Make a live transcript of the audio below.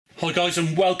Hi guys,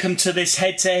 and welcome to this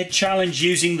head-to-head challenge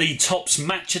using the Topps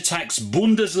Attax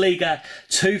Bundesliga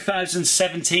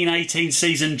 2017-18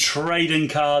 season trading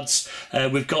cards.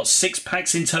 We've got 6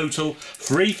 packs in total,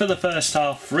 3 for the first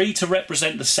half, 3 to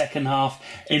represent the second half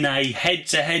in a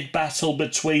head-to-head battle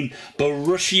between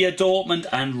Borussia Dortmund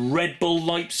and Red Bull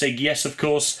Leipzig. Yes, of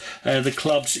course, the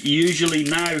clubs usually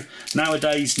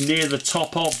nowadays near the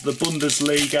top of the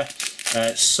Bundesliga.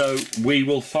 So we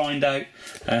will find out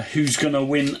who's going to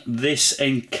win this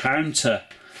encounter.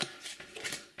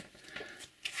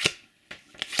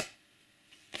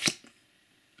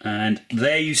 And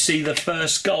there you see the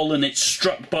first goal, and it's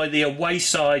struck by the away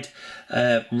side,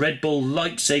 Red Bull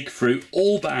Leipzig, through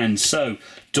Orban. So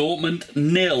Dortmund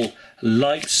 0,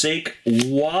 Leipzig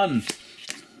 1.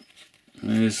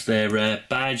 There's their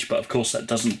badge, but of course that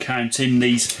doesn't count in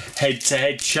these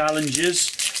head-to-head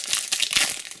challenges.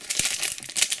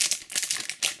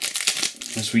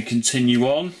 As we continue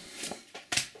on,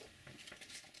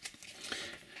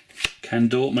 can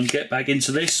Dortmund get back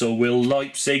into this, or will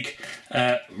Leipzig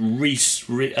push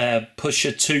a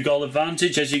 2-goal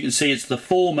advantage? As you can see, it's the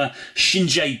former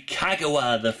Shinji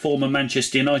Kagawa, the former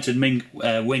Manchester United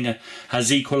winger,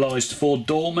 has equalised for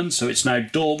Dortmund. So it's now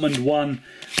Dortmund 1,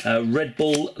 Red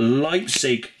Bull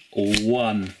Leipzig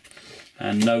 1.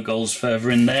 And no goals further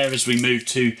in there as we move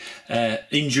to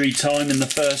injury time in the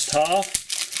first half.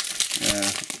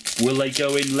 Will they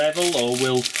go in level, or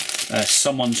will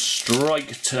someone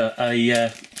strike to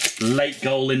a late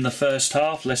goal in the first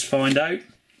half? Let's find out.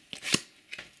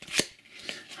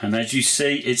 And as you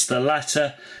see, it's the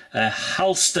latter.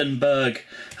 Halstenberg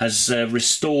has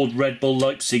restored Red Bull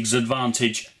Leipzig's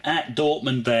advantage at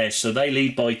Dortmund there. So they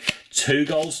lead by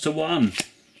 2-1.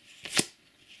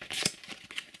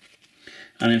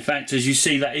 And in fact, as you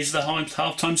see, that is the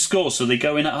half-time score. So they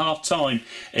go in at half-time.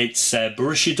 It's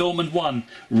Borussia Dortmund 1,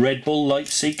 Red Bull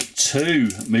Leipzig 2.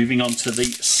 Moving on to the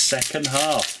second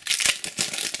half.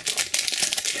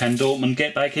 Can Dortmund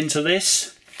get back into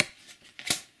this?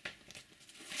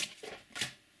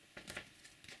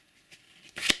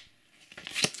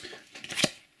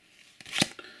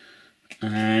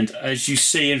 And as you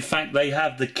see, in fact, they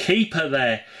have the keeper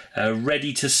there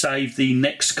ready to save the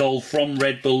next goal from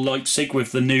Red Bull Leipzig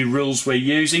with the new rules we're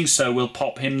using. So we'll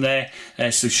pop him there.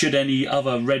 So should any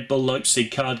other Red Bull Leipzig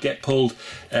card get pulled,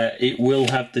 it will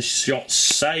have the shot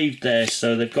saved there.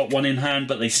 So they've got one in hand,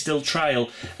 but they still trail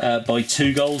by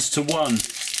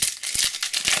 2-1.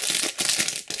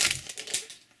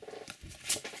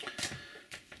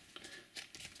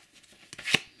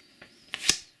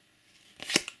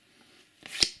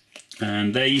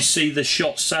 And there you see the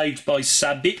shot saved by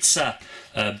Sabitzer.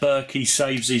 Berkey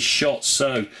saves his shot.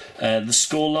 So the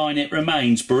scoreline, it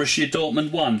remains Borussia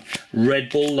Dortmund 1, Red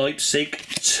Bull Leipzig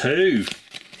 2.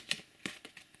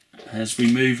 As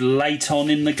we move late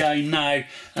on in the game now,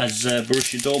 as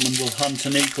Borussia Dortmund will hunt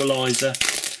an equaliser.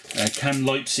 Can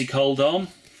Leipzig hold on?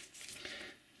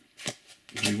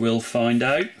 We will find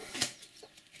out.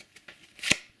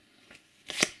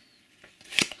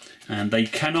 And they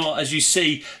cannot. As you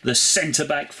see, the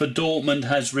centre-back for Dortmund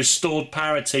has restored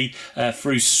parity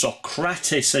through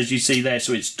Socrates, as you see there.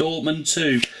 So it's Dortmund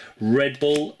 2, Red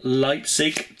Bull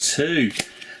Leipzig 2.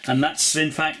 And that's,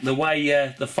 in fact, the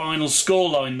way the final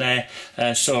scoreline there.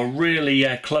 So a really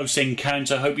close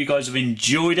encounter. Hope you guys have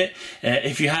enjoyed it.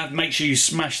 If you have, make sure you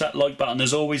smash that like button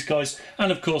as always, guys.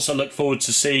 And, of course, I look forward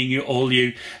to seeing you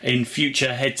in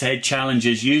future head-to-head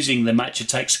challenges using the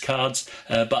Attax cards.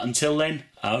 But until then,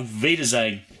 auf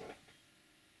Wiedersehen.